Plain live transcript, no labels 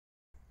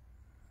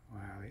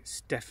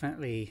It's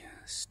definitely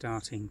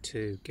starting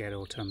to get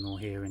autumnal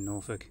here in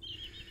Norfolk.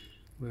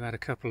 We've had a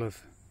couple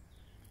of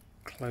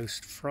close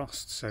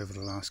frosts over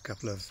the last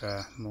couple of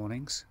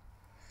mornings.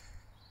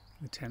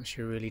 The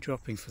temperature really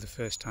dropping for the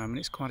first time, and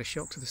it's quite a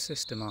shock to the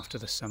system after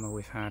the summer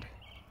we've had.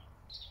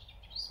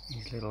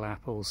 These little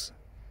apples,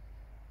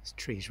 this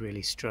tree's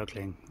really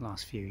struggling the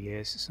last few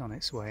years. It's on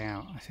its way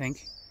out, I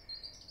think.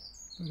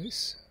 But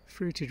it's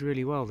fruited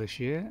really well this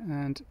year,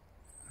 and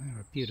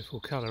they're a beautiful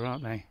colour,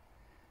 aren't they?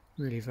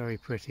 Really very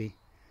pretty.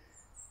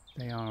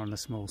 They are on the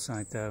small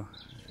side though.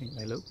 I think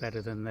they look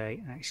better than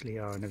they actually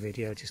are in the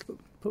video. Just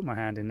put my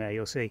hand in there,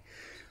 you'll see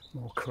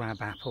more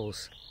crab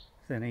apples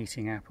than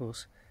eating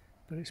apples.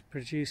 But it's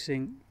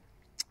producing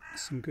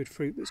some good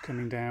fruit that's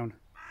coming down.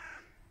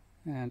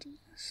 And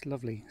it's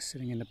lovely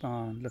sitting in the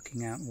barn,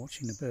 looking out and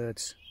watching the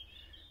birds.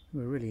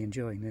 We're really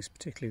enjoying this,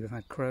 particularly we've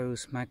had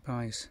crows,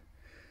 magpies,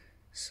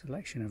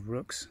 selection of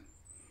rooks,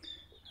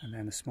 and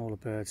then the smaller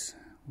birds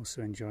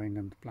also enjoying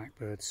them, the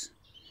blackbirds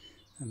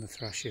and the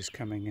thrushes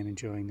coming and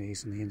enjoying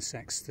these, and the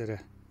insects that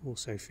are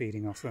also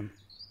feeding off them.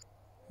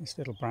 This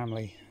little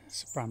Bramley,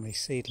 it's a Bramley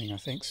seedling I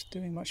think, is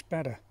doing much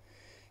better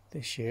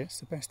this year. It's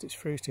the best it's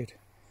fruited,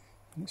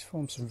 and it's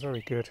formed some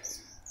very good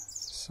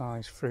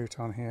size fruit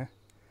on here.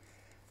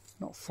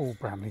 Not full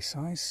Bramley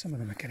size, some of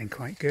them are getting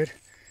quite good,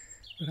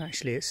 but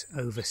actually it's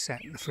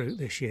overset the fruit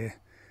this year.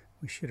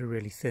 We should have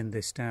really thinned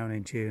this down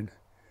in June.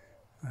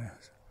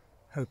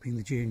 Hoping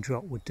the June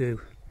drop would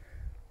do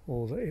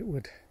all that it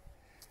would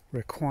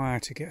require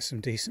to get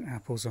some decent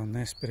apples on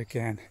this, but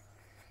again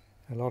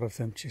a lot of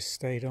them just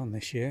stayed on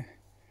this year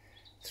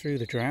through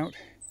the drought.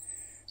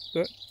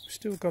 But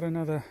still got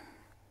another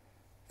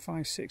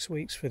 5-6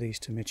 weeks for these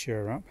to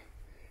mature up.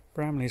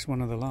 Bramley is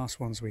one of the last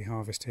ones we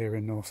harvest here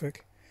in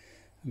Norfolk,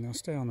 and they'll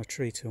stay on the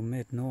tree till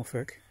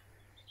mid-October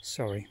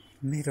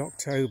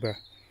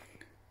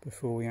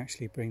before we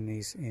actually bring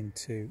these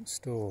into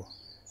store.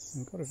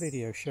 We've got a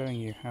video showing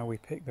you how we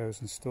pick those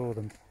and store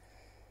them.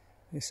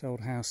 This old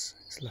house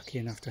is lucky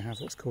enough to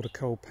have what's called a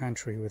cold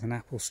pantry with an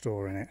apple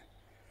store in it.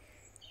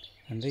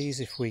 And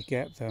these, if we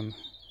get them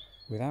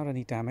without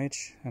any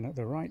damage and at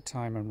the right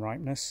time and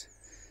ripeness,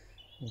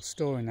 we'll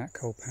store in that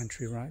cold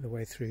pantry right the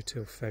way through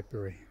till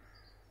February.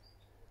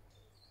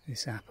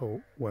 This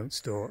apple won't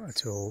store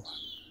at all,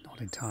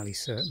 not entirely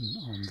certain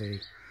on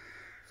the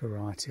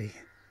variety.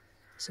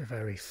 It's a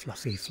very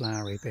fluffy,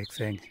 flowery big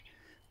thing.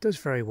 Does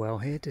very well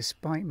here,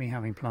 despite me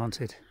having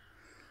planted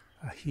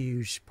a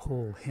huge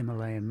Paul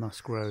Himalayan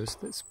musk rose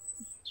that's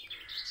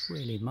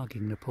really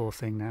mugging the poor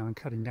thing now and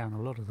cutting down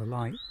a lot of the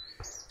light.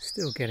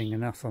 Still getting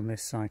enough on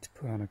this side to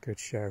put on a good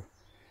show.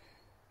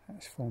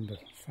 That's formed a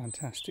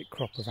fantastic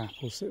crop of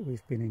apples that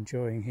we've been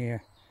enjoying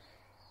here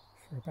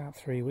for about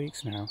 3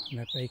 weeks now, and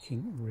they're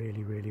baking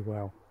really, really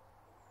well.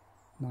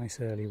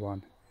 Nice early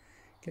one.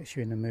 Gets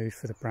you in the mood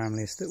for the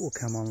Bramleys that will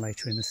come on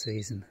later in the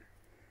season.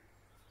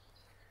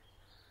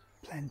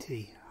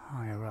 Plenty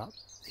higher up.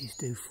 These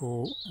do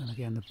fall, and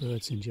again the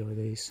birds enjoy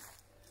these.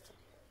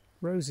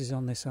 Roses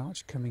on this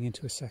arch coming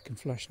into a second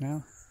flush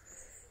now.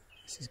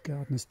 This is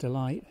Gardener's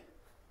Delight.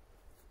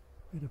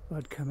 Bit of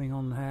bud coming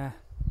on there.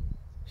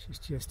 She's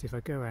just, if I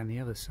go around the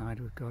other side,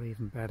 we've got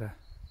even better.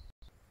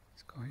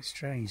 It's quite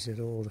strange that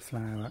all the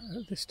flower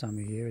at this time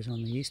of year is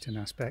on the eastern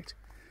aspect.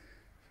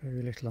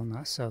 Very little on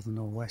that southern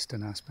or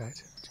western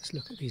aspect. Just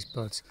look at these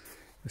buds.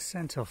 The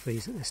scent off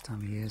these at this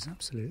time of year is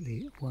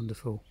absolutely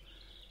wonderful.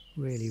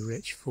 Really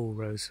rich, full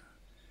rose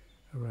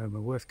aroma,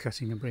 worth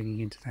cutting and bringing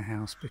into the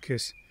house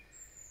because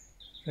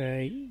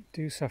they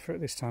do suffer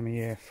at this time of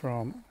year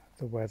from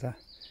the weather.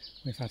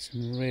 We've had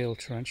some real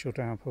torrential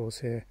downpours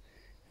here,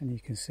 and you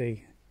can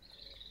see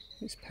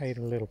it's paid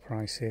a little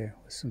price here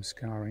with some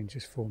scarring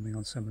just forming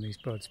on some of these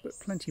buds, but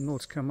plenty more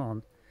to come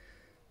on.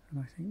 And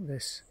I think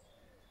this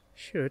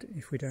should,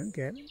 if we don't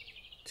get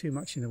too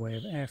much in the way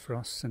of air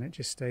frosts and it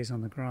just stays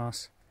on the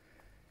grass,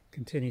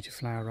 continue to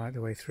flower right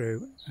the way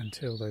through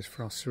until those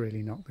frosts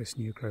really knock this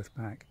new growth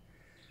back.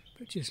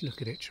 But just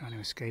look at it trying to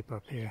escape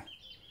up here.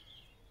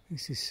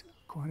 This is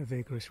quite a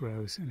vigorous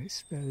rose, and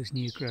it's those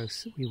new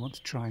growths that we want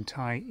to try and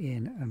tie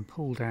in and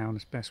pull down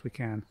as best we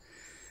can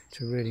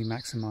to really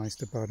maximise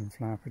the bud and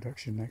flower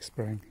production next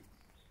spring.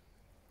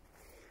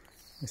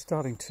 We're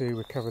starting to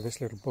recover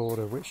this little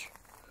border which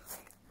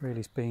really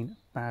has been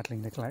badly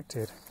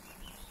neglected.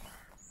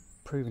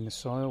 Improving the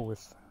soil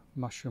with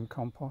mushroom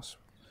compost.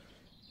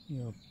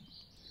 You'll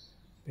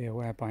be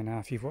aware by now,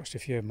 if you've watched a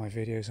few of my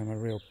videos, I'm a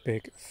real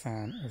big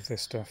fan of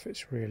this stuff.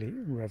 It's really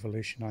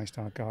revolutionised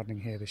our gardening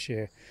here this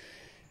year.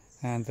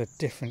 And the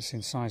difference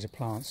in size of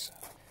plants,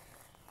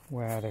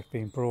 where they've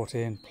been brought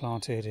in,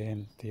 planted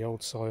in the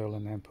old soil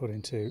and then put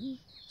into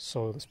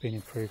soil that's been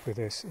improved with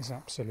this, is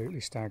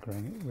absolutely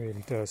staggering. It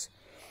really does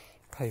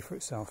pay for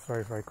itself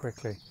very, very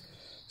quickly.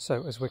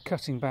 So as we're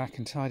cutting back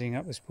and tidying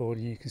up this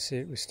border, you can see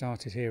it was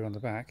started here on the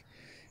back.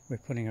 We're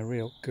putting a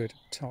real good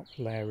top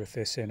layer of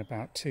this in,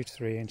 about 2 to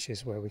 3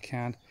 inches where we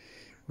can,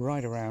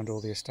 right around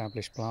all the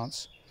established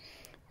plants.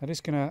 That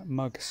is going to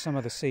mug some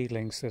of the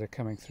seedlings that are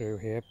coming through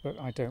here, but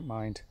I don't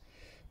mind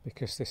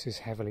because this is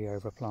heavily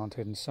overplanted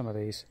and some of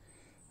these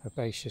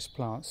herbaceous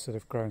plants that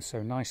have grown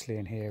so nicely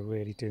in here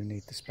really do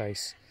need the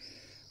space,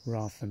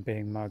 rather than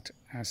being mugged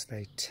as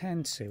they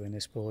tend to in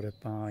this border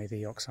by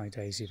the oxeye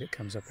daisy that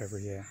comes up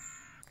every year.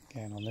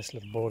 Again, on this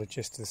little border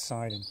just to the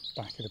side and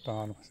back of the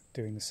barn,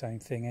 doing the same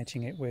thing,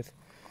 edging it with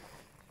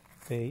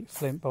the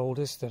flint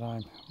boulders that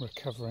I'm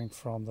recovering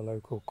from the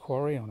local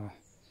quarry on a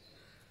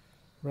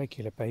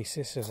regular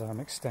basis as I'm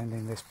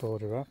extending this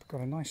border up.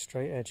 Got a nice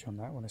straight edge on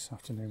that one this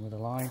afternoon with a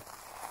line,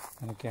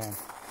 and again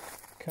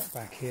cut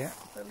back here.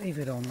 Believe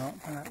it or not,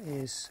 that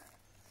is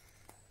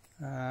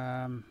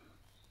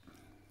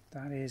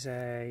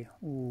a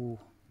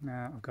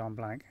now I've gone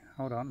blank.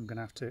 Hold on, I'm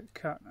gonna have to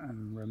cut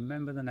and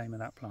remember the name of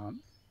that plant.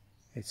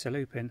 It's a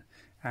lupin,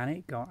 and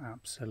it got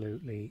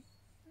absolutely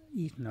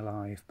eaten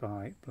alive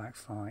by black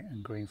fly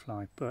and green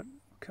fly, but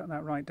cut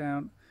that right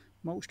down,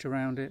 mulched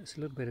around it. It's a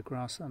little bit of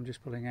grass that I'm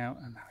just pulling out,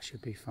 and that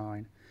should be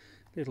fine.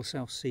 Little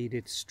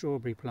self-seeded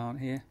strawberry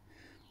plant here.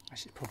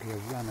 Actually, it's probably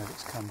a runner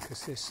that's come,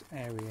 because this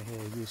area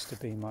here used to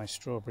be my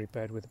strawberry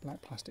bed with a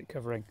black plastic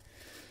covering,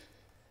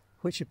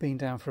 which had been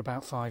down for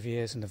about 5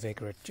 years, and the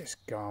vigour had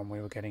just gone.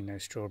 We were getting no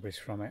strawberries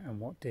from it,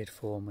 and what did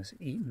form was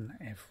eaten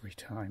every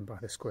time by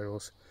the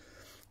squirrels.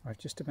 I've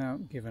just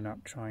about given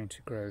up trying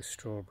to grow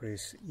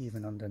strawberries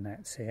even under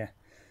nets here.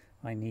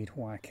 I need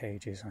wire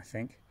cages, I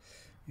think,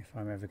 if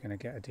I'm ever going to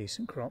get a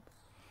decent crop.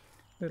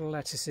 Little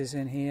lettuces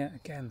in here.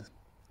 Again,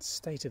 the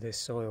state of this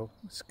soil,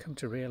 it's come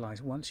to realise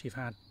once you've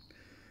had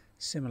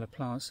similar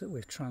plants that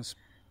we've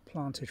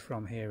transplanted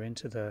from here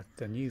into the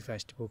new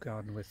vegetable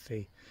garden with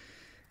the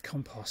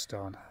compost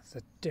on,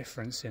 the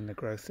difference in the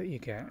growth that you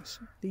get.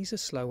 These are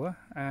slower,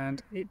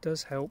 and it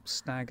does help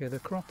stagger the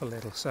crop a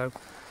little. So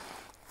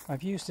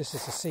I've used this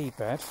as a seed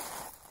bed,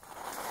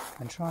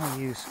 and trying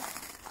to use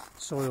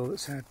soil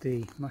that's had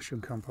the mushroom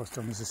compost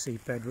on as a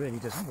seed bed really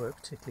doesn't work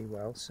particularly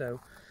well.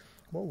 So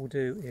what we'll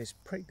do is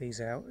prick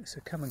these out. It's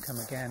a come and come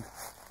again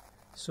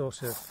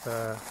sort of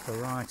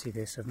variety,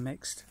 this, of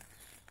mixed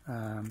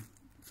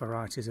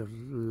varieties of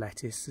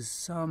lettuce. There's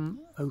some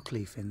oak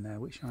leaf in there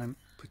which I'm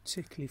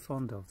particularly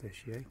fond of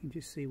this year. You can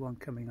just see one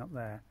coming up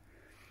there.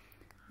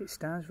 It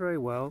stands very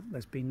well.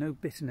 There's been no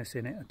bitterness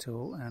in it at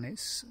all, and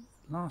it's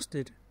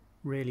lasted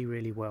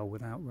really well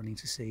without running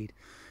to seed,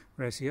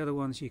 whereas the other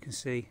ones you can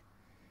see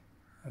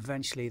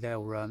eventually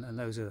they'll run, and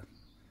those are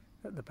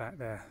at the back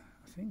there.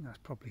 I think that's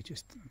probably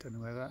just, I don't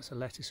know whether that's a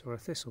lettuce or a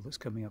thistle that's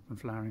coming up and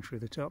flowering through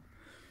the top.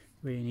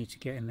 Really need to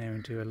get in there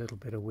and do a little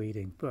bit of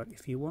weeding. But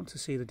if you want to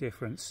see the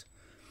difference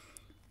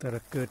that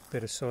a good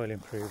bit of soil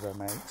improver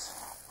makes,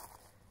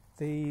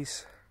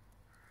 these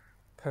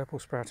purple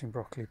sprouting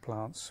broccoli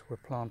plants were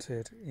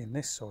planted in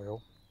this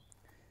soil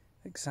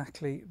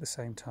exactly the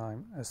same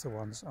time as the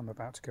ones I'm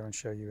about to go and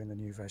show you in the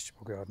new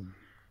vegetable garden.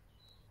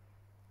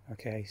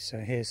 Okay, so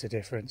here's the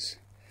difference.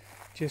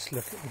 Just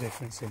look at the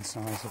difference in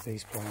size of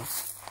these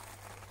plants.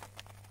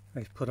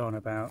 They've put on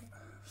about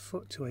a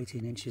foot to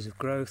 18 inches of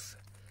growth.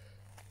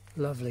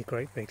 Lovely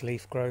great big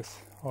leaf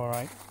growth.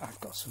 Alright, I've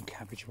got some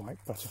cabbage white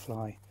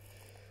butterfly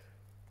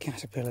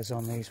caterpillars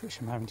on these which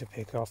I'm having to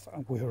pick off.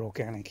 We're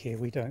organic here,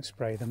 we don't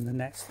spray them. The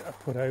nets that are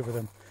put over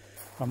them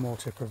are more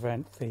to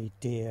prevent the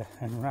deer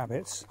and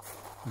rabbits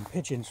and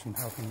pigeons from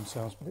helping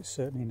themselves, but it's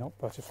certainly not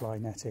butterfly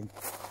netting.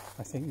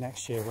 I think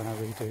next year when I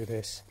redo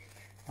this,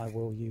 I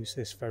will use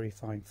this very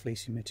fine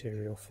fleecy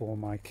material for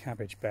my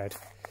cabbage bed.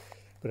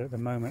 But at the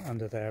moment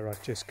under there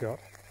I've just got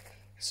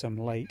some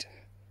late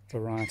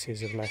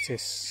varieties of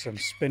lettuce, some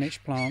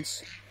spinach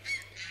plants,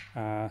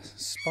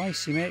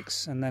 spicy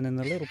mix, and then in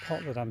the little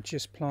pot that I'm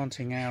just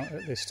planting out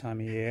at this time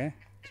of year,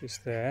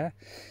 just there,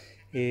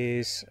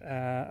 is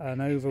an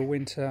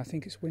overwinter, I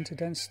think it's winter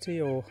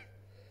density, or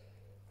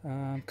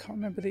can't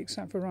remember the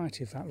exact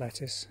variety of that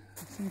lettuce.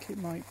 I think it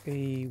might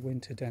be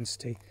winter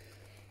density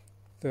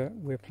that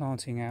we're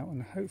planting out,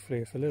 and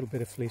hopefully with a little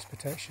bit of fleece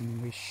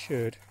protection we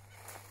should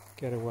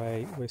get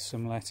away with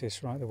some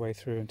lettuce right the way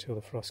through until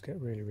the frosts get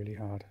really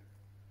hard.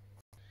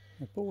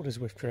 The borders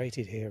we've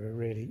created here are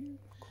really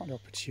quite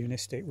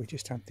opportunistic. We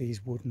just had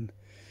these wooden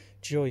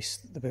joists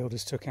that the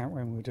builders took out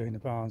when we were doing the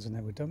barns, and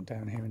they were dumped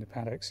down here in the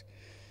paddocks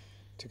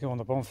to go on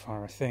the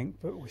bonfire, I think,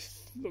 but we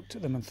looked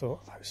at them and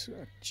thought those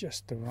are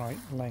just the right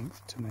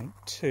length to make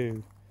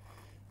 2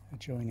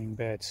 adjoining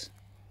beds.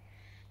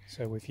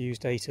 So we've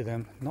used 8 of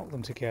them, knocked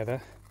them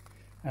together,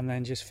 and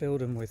then just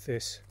filled them with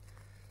this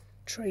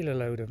trailer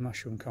load of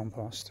mushroom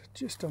compost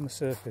just on the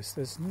surface.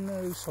 There's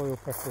no soil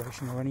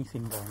preparation or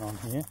anything going on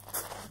here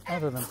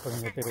other than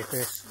putting a bit of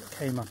this that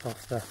came up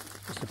off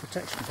just a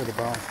protection for the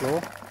barn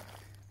floor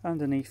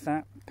underneath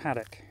that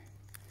paddock.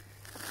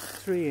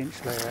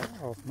 3-inch layer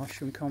of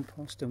mushroom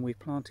compost, and we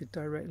planted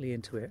directly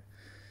into it.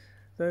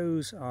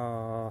 Those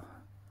are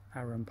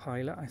Arum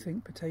Pilot, I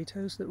think,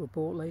 potatoes that were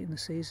bought late in the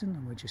season,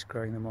 and we're just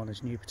growing them on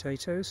as new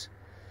potatoes.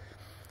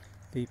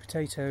 The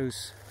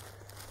potatoes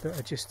that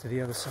are just to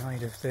the other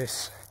side of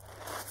this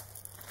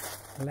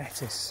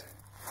lettuce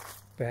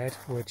bed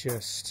were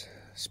just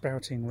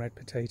sprouting red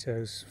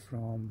potatoes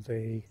from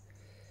the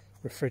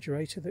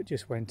refrigerator that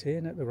just went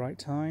in at the right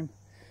time,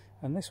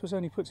 and this was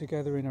only put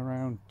together in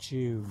around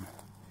June.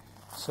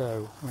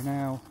 So we're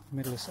now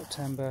middle of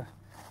September.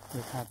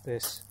 We've had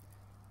this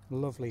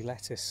lovely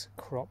lettuce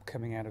crop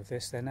coming out of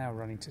this. They're now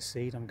running to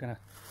seed. I'm going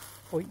to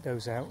oink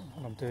those out.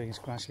 What I'm doing is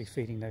gradually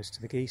feeding those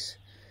to the geese.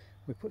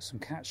 We put some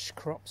catch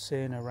crops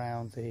in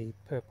around the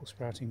purple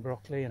sprouting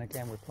broccoli, and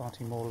again we're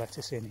planting more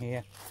lettuce in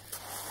here.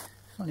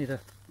 Funny, the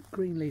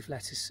green leaf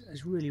lettuce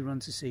has really run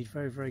to seed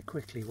very, very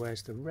quickly,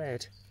 whereas the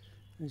red,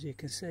 as you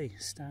can see,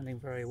 standing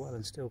very well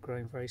and still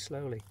growing very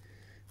slowly.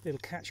 Little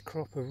catch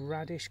crop of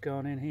radish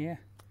gone in here,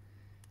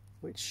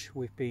 which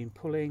we've been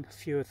pulling. A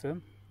few of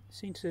them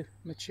seem to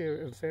mature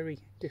at a very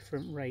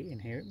different rate in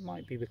here. It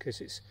might be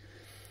because it's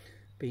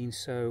been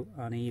so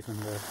uneven,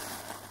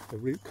 the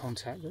root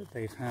contact that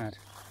they've had.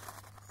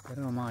 But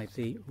oh my,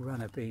 the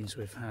runner beans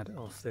we've had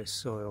off this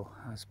soil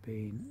has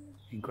been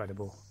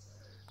incredible.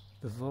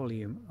 The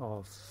volume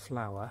of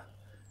flower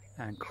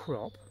and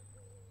crop,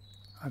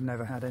 I've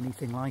never had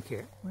anything like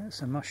it. Well,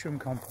 it's a mushroom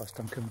compost,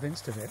 I'm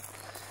convinced of it.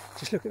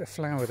 Just look at the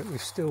flower that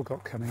we've still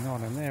got coming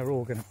on, and they're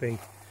all going to be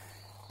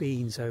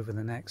beans over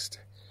the next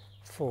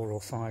 4 or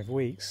 5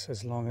 weeks,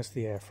 as long as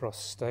the air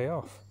frosts stay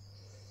off.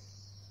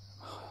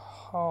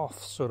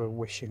 Half sort of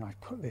wishing I'd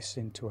put this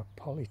into a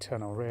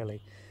polytunnel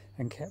really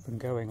and kept them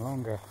going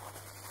longer,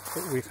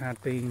 but we've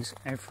had beans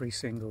every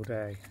single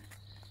day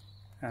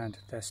and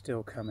they're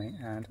still coming,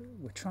 and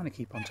we're trying to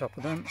keep on top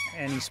of them.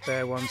 Any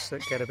spare ones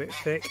that get a bit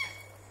thick,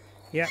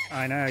 yep,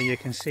 I know, you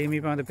can see me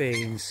by the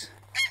beans.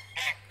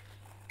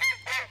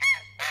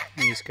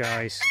 These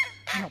guys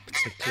are not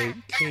particularly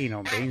keen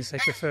on beans, they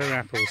prefer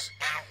apples,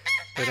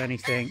 but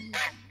anything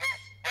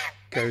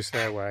goes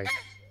their way.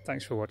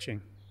 Thanks for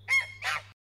watching.